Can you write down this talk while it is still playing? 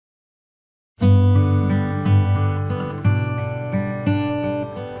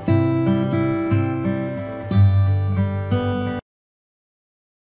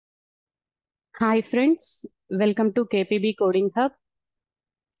Hi friends, welcome to KPB Coding Hub.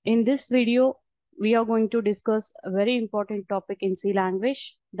 In this video, we are going to discuss a very important topic in C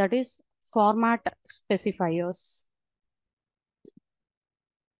language, that is format specifiers.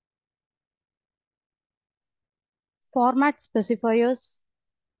 Format specifiers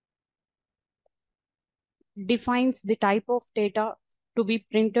defines the type of data to be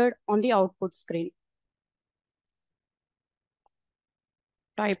printed on the output screen.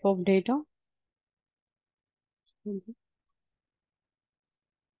 Type of data.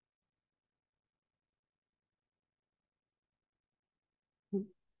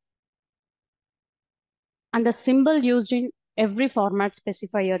 And the symbol used in every format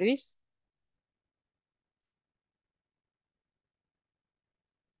specifier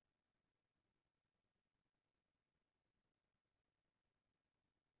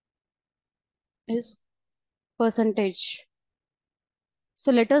is percentage.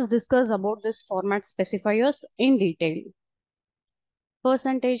 So let us discuss about this format specifiers in detail.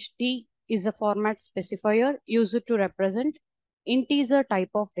 Percentage %d is a format specifier used to represent integer type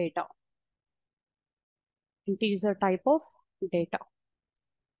of data. Integer type of data.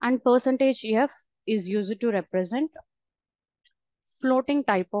 And percentage %f is used to represent floating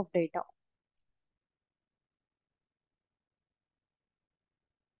type of data.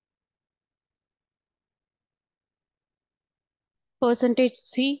 Percentage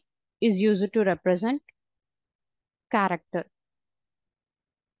 %c is used to represent character.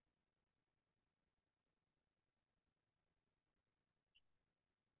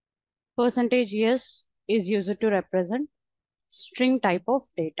 Percentage %s is used to represent string type of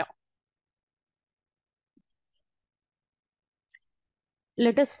data.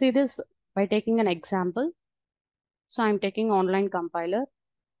 Let us see this by taking an example. So I'm taking online compiler.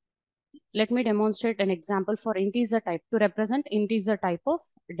 Let me demonstrate an example for integer type to represent integer type of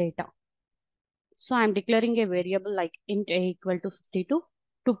data. So I'm declaring a variable like int a equal to 52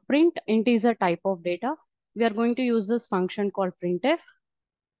 to print integer type of data. We are going to use this function called printf.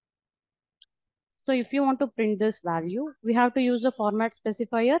 So if you want to print this value, we have to use the format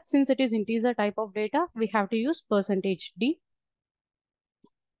specifier. Since it is integer type of data, we have to use percentage %d.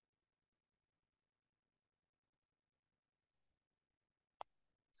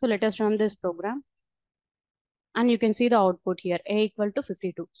 So let us run this program. And you can see the output here, a equal to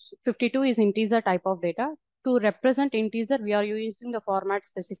 52. So 52 is integer type of data. To represent integer, we are using the format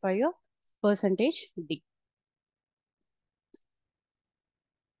specifier percentage %d.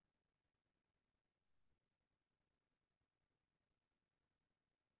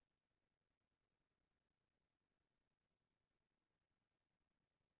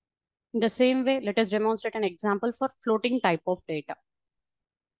 In the same way, let us demonstrate an example for floating type of data.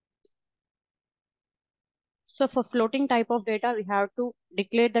 So for floating type of data, we have to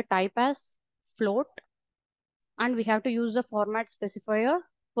declare the type as float, and we have to use the format specifier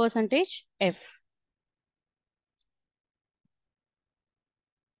percentage %f.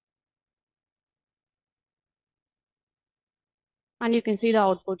 And you can see the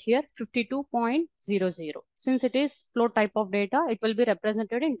output here, 52.00. Since it is float type of data, it will be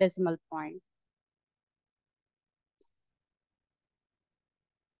represented in decimal point.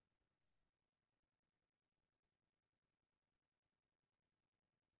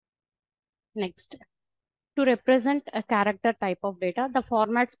 Next, to represent a character type of data, the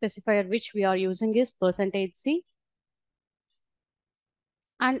format specifier which we are using is percentage %c.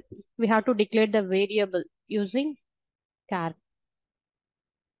 And we have to declare the variable using char.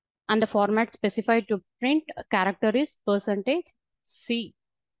 And the format specified to print a character is percentage %c.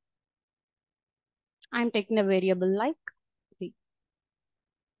 I'm taking a variable like b.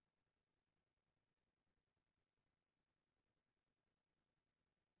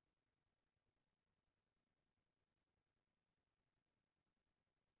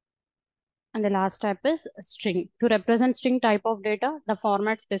 And the last step is string. To represent string type of data, the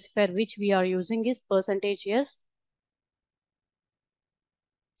format specifier which we are using is percentage %s.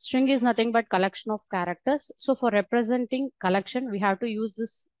 String is nothing but collection of characters. So for representing collection, we have to use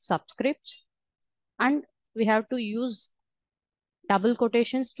this subscripts, and we have to use double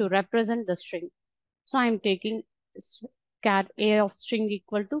quotations to represent the string. So I'm taking char a of string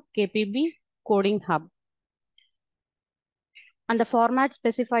equal to KPB coding hub. And the format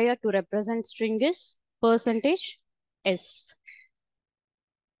specifier to represent string is percentage %s.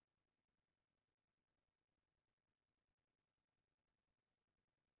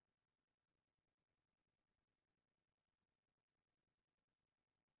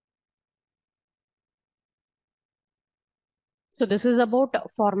 So this is about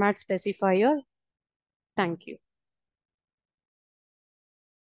format specifier. Thank you.